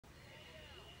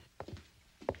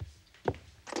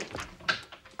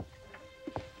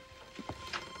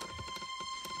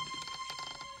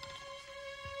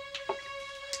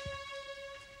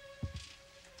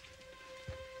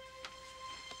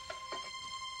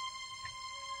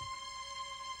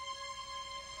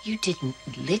You didn't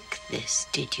lick this,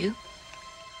 did you?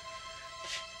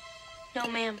 No,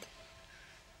 ma'am.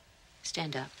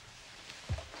 Stand up.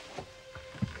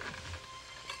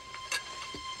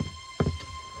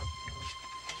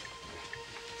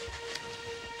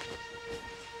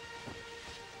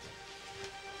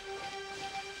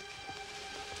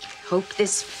 Hope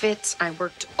this fits. I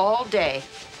worked all day.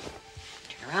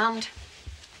 Turn around.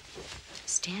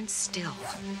 Stand still.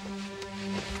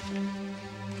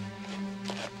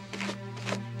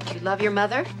 Do you love your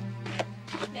mother?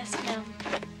 Yes, ma'am.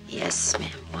 Yes, ma'am.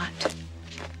 What?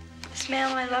 Yes,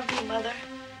 ma'am, I love you, Mother.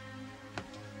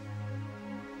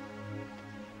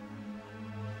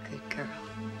 Good girl.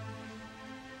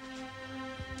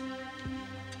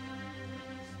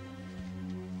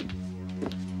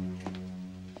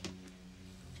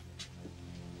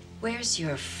 Where's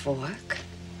your fork?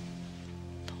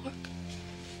 Fork?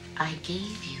 I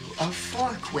gave you a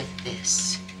fork with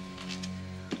this.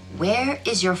 Where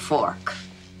is your fork?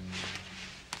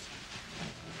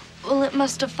 Well, it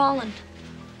must have fallen.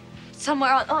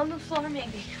 Somewhere on the floor,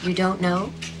 maybe. You don't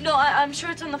know? No, I'm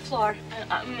sure it's on the floor.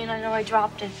 I mean, I know I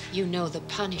dropped it. You know the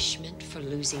punishment for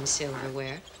losing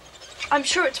silverware. I'm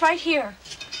sure it's right here.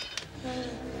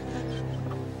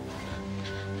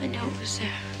 I knew it was there.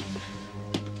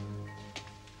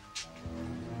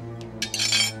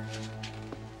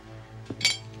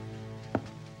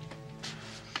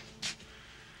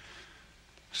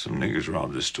 Some niggas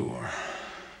robbed the store.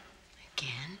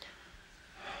 Again?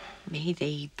 May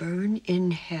they burn in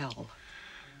hell.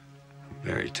 I'm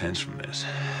very tense from this.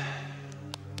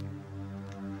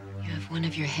 You have one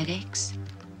of your headaches?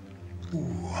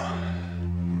 Ooh.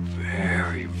 I'm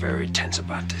very, very tense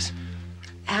about this.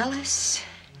 Alice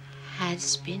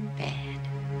has been bad.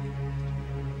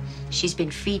 She's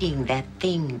been feeding that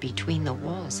thing between the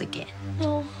walls again.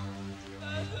 No.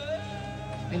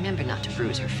 Remember not to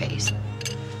bruise her face.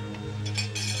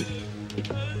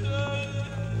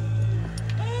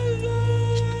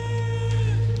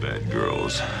 Bad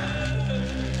girls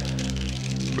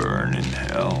burn in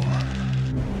hell.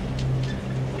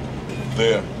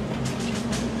 There.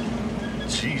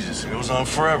 Jesus, it was on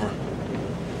forever.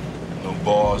 No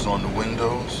bars on the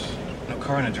windows. No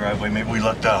car in the driveway. Maybe we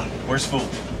lucked out. Where's Fool?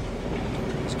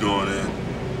 He's going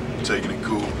in, taking it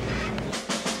cool.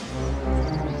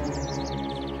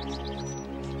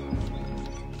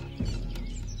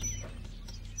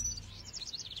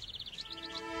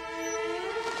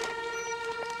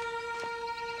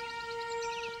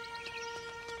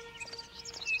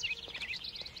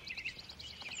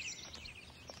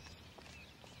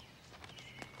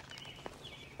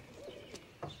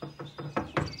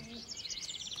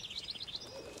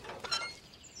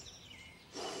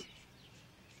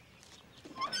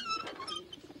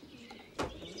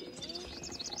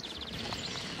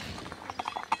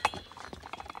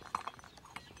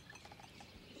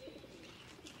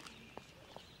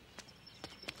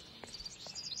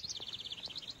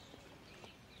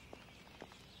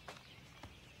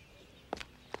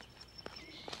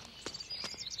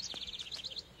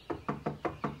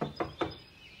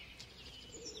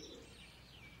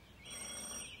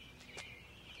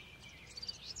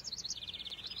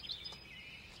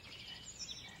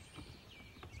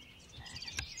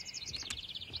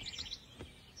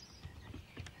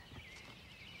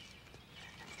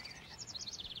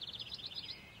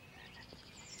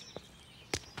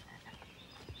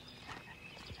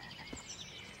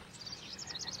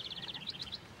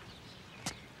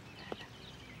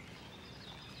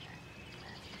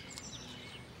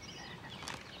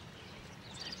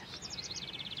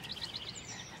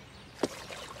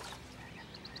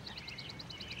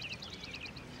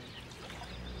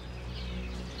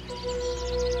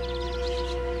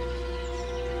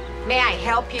 May I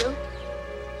help you?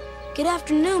 Good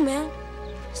afternoon, ma'am.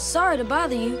 Sorry to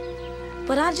bother you,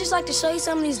 but I'd just like to show you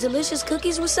some of these delicious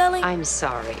cookies we're selling. I'm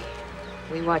sorry.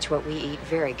 We watch what we eat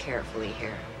very carefully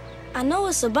here. I know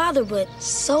it's a bother, but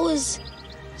so is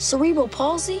cerebral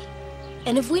palsy.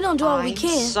 And if we don't do all we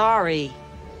can... sorry.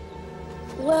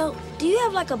 Well, do you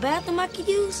have like a bathroom I could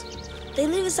use? They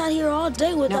leave us out here all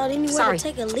day without anywhere sorry. to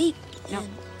take a leak. No.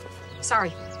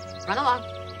 Sorry. Run along.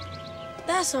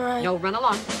 That's all right. No, run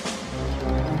along.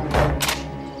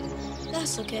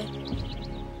 That's okay.